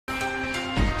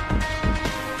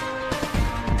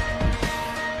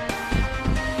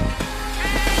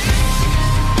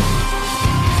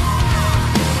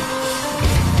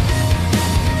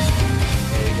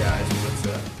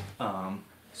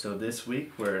this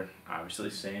week we're obviously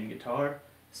same guitar,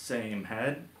 same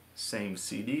head, same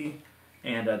CD,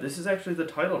 and this is actually the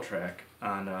title track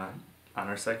on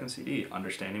our second CD,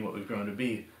 Understanding What We've Grown to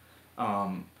Be.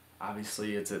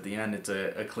 Obviously it's at the end, it's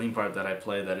a clean part that I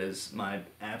play that is my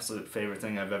absolute favorite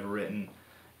thing I've ever written,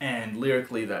 and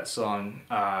lyrically that song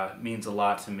means a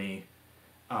lot to me.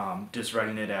 Just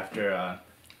writing it after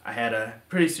I had a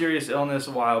pretty serious illness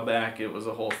a while back. It was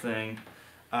a whole thing.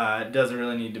 It doesn't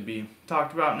really need to be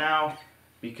talked about now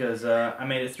because I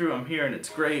made it through. I'm here and it's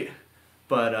great.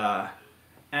 But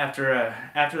after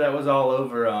that was all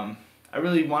over, I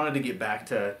really wanted to get back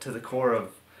to the core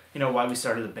of, you know, why we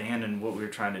started the band and what we were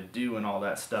trying to do and all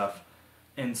that stuff.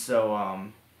 And so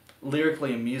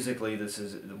lyrically and musically, this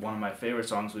is one of my favorite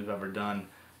songs we've ever done.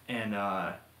 And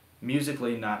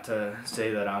musically, not to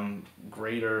say that I'm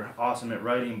great or awesome at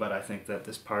writing, but I think that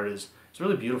this part is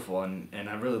really beautiful, and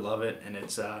I really love it, and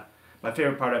it's my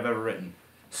favorite part I've ever written.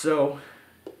 So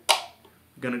I'm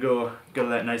gonna go to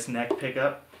that nice neck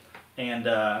pickup, and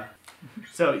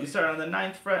so you start on the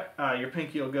 9th fret. Your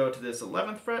pinky will go to this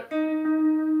 11th fret,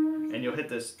 and you'll hit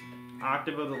this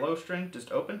octave of the low string,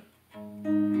 just open.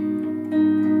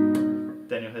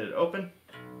 Then you'll hit it open.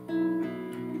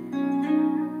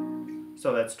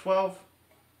 So that's 12,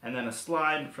 and then a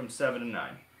slide from 7 to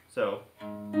 9. So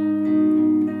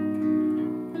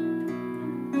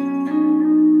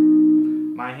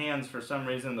my hands, for some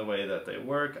reason, the way that they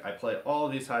work, I play all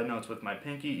of these high notes with my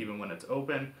pinky, even when it's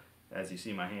open. As you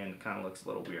see, my hand kind of looks a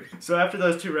little weird. So after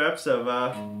those 2 reps of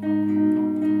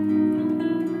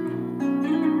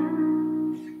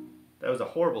that was a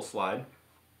horrible slide.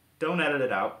 Don't edit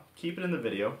it out. Keep it in the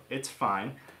video. It's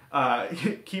fine.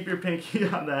 Keep your pinky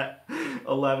on that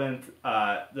 11th.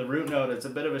 The root note, it's a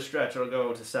bit of a stretch. It'll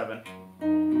go to 7.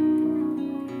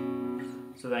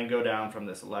 So then go down from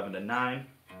this 11 to 9.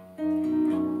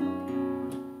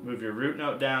 Move your root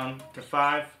note down to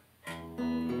 5.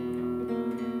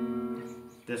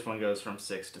 This one goes from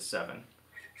 6 to 7.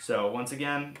 So once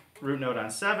again, root note on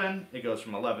 7, it goes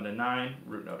from 11 to 9.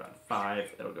 Root note on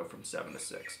 5, it'll go from 7 to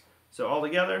 6. So all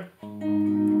together.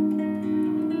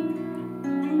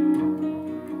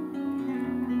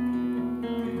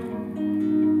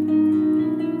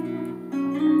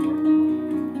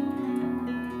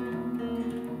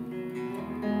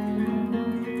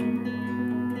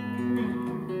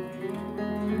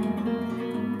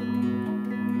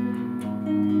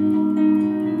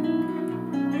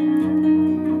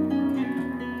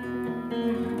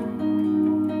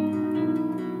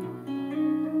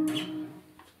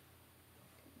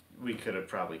 We could have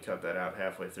probably cut that out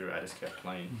halfway through. I just kept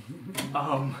playing.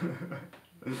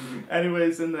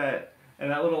 Anyways, in that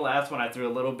little last one, I threw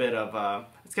a little bit of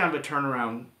it's kind of a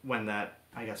turnaround when that,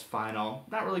 I guess, final,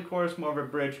 not really chorus, more of a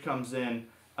bridge comes in.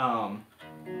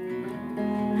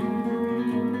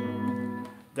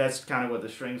 That's kind of what the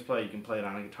strings play. You can play it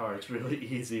on a guitar. It's really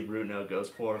easy. Root note goes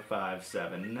 4, 5,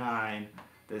 7, 9.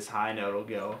 This high note will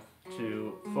go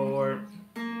 2, 4,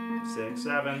 6,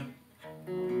 7.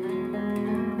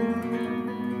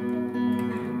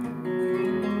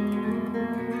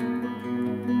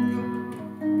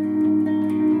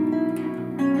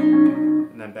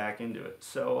 And then back into it.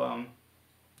 So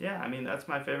yeah, I mean, that's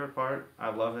my favorite part. I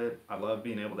love it. I love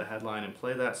being able to headline and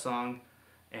play that song,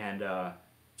 and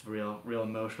it's a real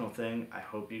emotional thing. I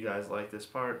hope you guys like this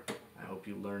part. I hope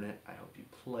you learn it. I hope you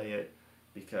play it,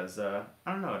 because I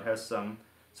don't know, it has some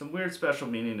weird special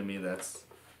meaning to me that's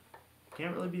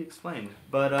can't really be explained.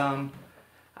 But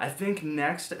I think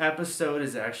next episode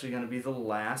is actually going to be the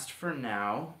last for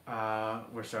now.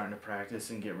 We're starting to practice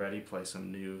and get ready, play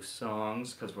some new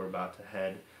songs, because we're about to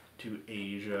head to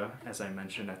Asia, as I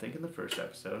mentioned, I think in the first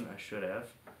episode. I should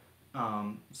have.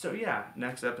 So yeah,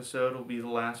 next episode will be the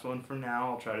last one for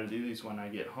now. I'll try to do these when I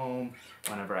get home,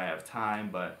 whenever I have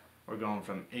time, but we're going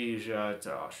from Asia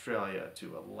to Australia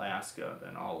to Alaska,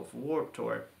 then all of Warped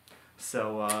Tour.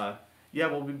 So yeah,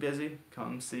 we'll be busy.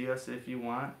 Come see us if you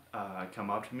want. Come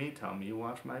up to me, tell me you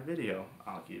watched my video.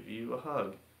 I'll give you a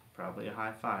hug, probably a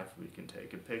high five. We can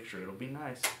take a picture, it'll be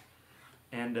nice.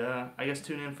 And I guess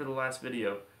tune in for the last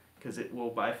video, because it will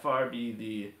by far be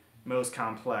the most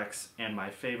complex and my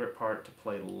favorite part to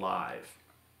play live.